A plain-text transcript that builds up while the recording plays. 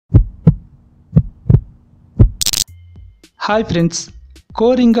Hi friends,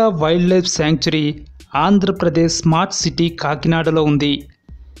 Coringa wild life sanctuary Andhra Pradesh smart city కాకినాడలో ఉంది.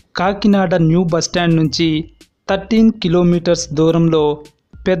 Kakinada new bus stand నుంచి 13 కిలోమీటర్స్ దూరంలో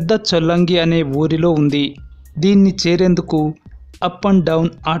పెద్ద చొల్లంగి అనే ఊరిలో ఉంది. దీన్ని చేరేందుకు అప్ అండ్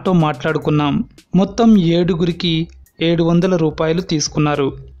డౌన్ ఆటో మాట్లాడుకున్నాం. మొత్తం 7గురికి 700 రూపాయలు తీసుకున్నారు.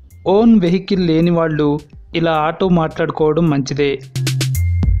 ఓన్ వెహికల్ లేని వాళ్ళు ఇలా ఆటో మాట్లాడుకోవడం మంచిదే.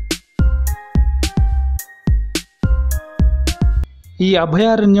 ఈ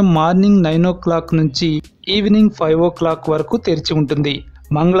అభయారణ్యం మార్నింగ్ 9 o'clock నుంచి ఈవినింగ్ 5 o'clock వరకు తెరిచి ఉంటుంది.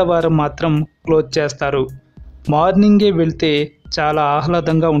 మంగళవారం మాత్రం క్లోజ్ చేస్తారు. మార్నింగే వెళ్తే చాలా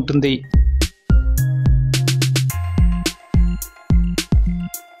ఆహ్లాదంగా ఉంటుంది.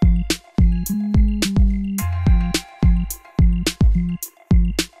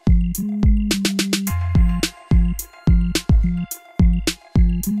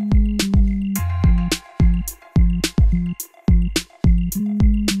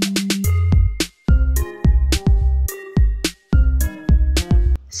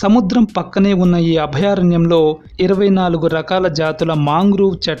 సముద్రం పక్కనే ఉన్న ఈ అభయారణ్యంలో 24 రకాల జాతుల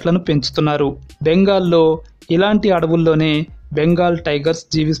మాంగ్రూవ్ చెట్లను పెంచుతున్నారు. బెంగాల్లో ఇలాంటి అడవుల్లోనే బెంగాల్ టైగర్స్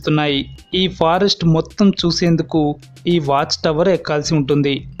జీవిస్తున్నాయి. ఈ ఫారెస్ట్ మొత్తం చూసేందుకు ఈ వాచ్ టవర్ ఎక్కాల్సి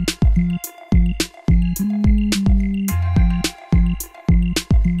ఉంటుంది.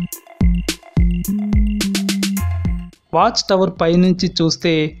 వాచ్ టవర్ పైనుంచి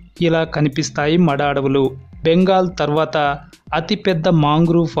చూస్తే ఇలా కనిపిస్తాయి మడ అడవులు. బెంగాల్ తర్వాత అతిపెద్ద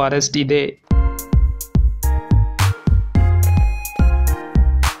మాంగ్రూవ్ ఫారెస్ట్ ఇదే.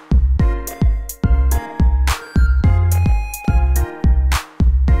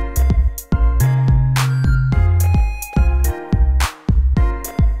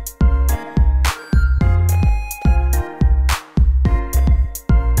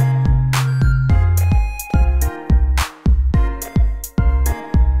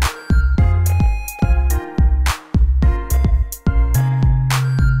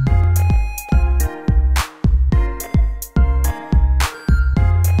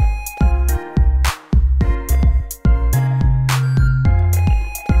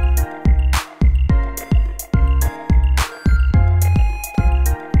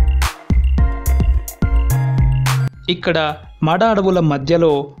 ఇక్కడ మడ అడవుల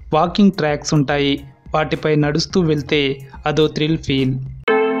మధ్యలో వాకింగ్ ట్రాక్స్ ఉంటాయి. వాటిపై నడుస్తూ వెళ్తే అదో థ్రిల్ ఫీల్.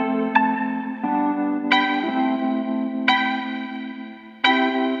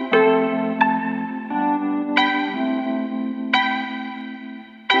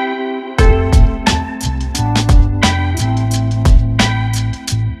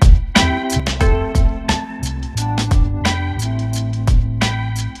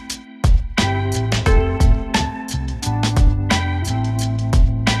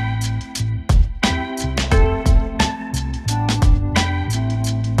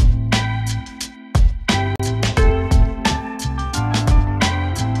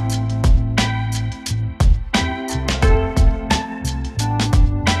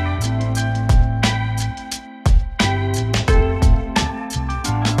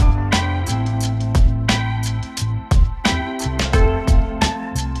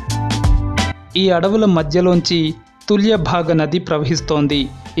 ఈ అడవుల మధ్యలోంచి తుల్యభాగ నది ప్రవహిస్తోంది.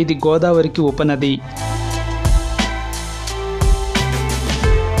 ఇది గోదావరికి ఉపనది.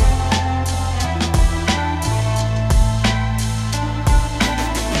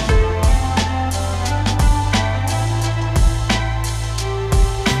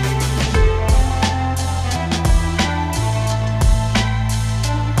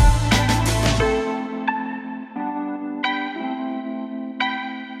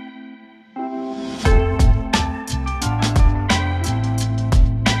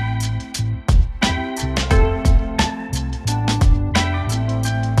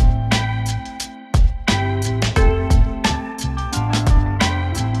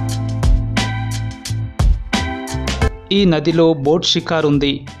 ఈ నదిలో బోట్ షికార్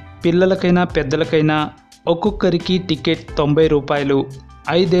ఉంది. పిల్లలకైనా పెద్దలకైనా ఒక్కొక్కరికి టికెట్ 90 రూపాయలు.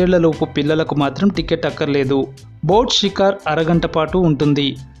 5 ఏళ్లలోపు పిల్లలకు మాత్రం టికెట్ అక్కర్లేదు. బోట్ షికార్ అరగంట పాటు ఉంటుంది.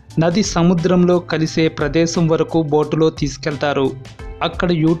 నది సముద్రంలో కలిసే ప్రదేశం వరకు బోటులో తీసుకెళ్తారు.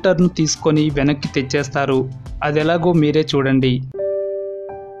 అక్కడ యూటర్న్ తీసుకొని వెనక్కి తెచ్చేస్తారు. అదెలాగో మీరే చూడండి.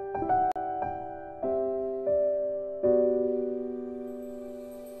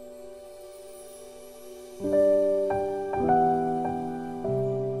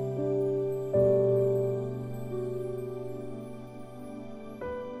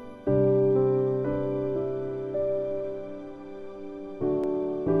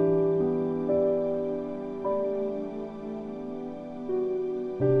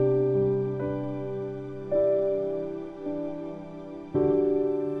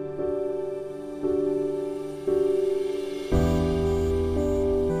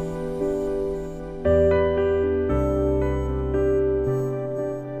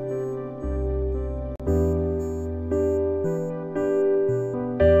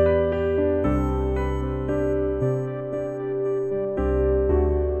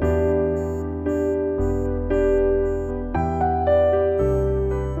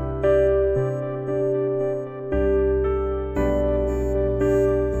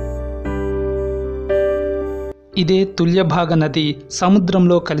 ఇదే తుల్యభాగ నది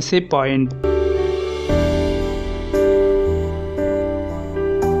సముద్రంలో కలిసే పాయింట్.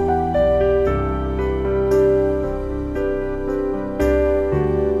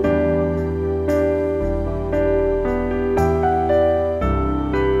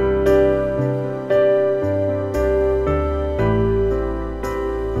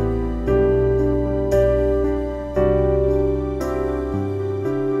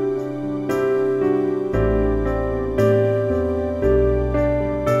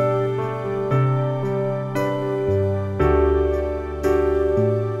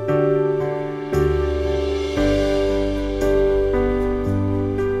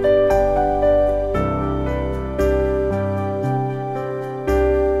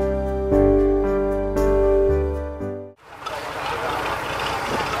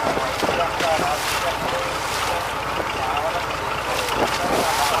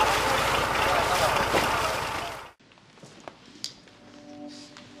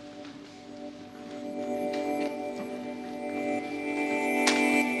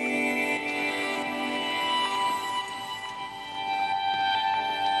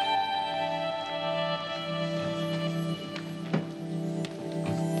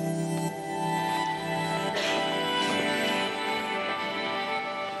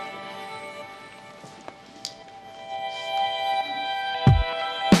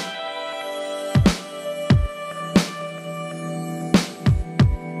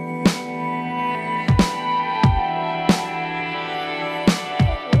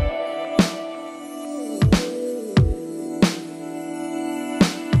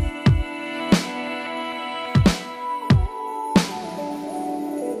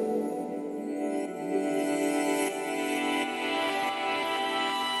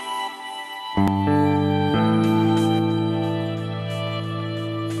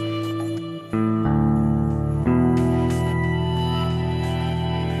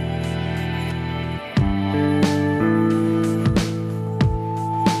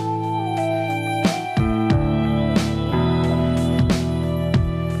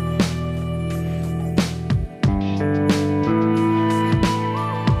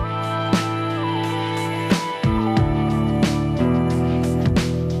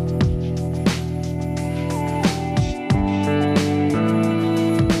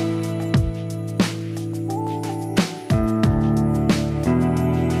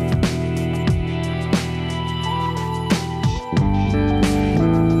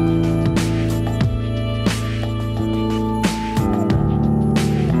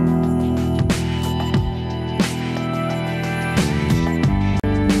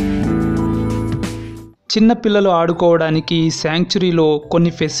 చిన్నపిల్లలు ఆడుకోవడానికి శాంక్చురీలో కొన్ని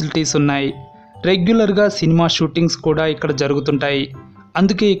ఫెసిలిటీస్ ఉన్నాయి. రెగ్యులర్గా సినిమా షూటింగ్స్ కూడా ఇక్కడ జరుగుతుంటాయి.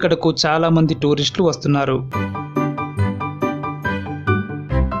 అందుకే ఇక్కడకు చాలామంది టూరిస్టులు వస్తున్నారు.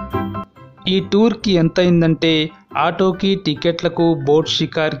 ఈ టూర్కి ఎంత అయిందంటే ఆటోకి, టికెట్లకు, బోట్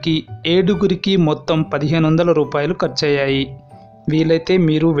షికార్కి 7గురికి మొత్తం 1500 రూపాయలు ఖర్చయ్యాయి. వీలైతే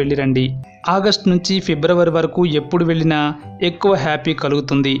మీరు వెళ్ళిరండి. ఆగస్ట్ నుంచి ఫిబ్రవరి వరకు ఎప్పుడు వెళ్ళినా ఎక్కువ హ్యాపీ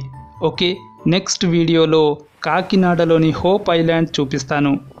కలుగుతుంది. ఓకే, నెక్స్ట్ వీడియోలో కాకినాడలోని హోప్ ఐలాండ్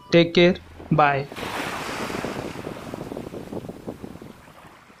చూపిస్తాను. Take care, bye.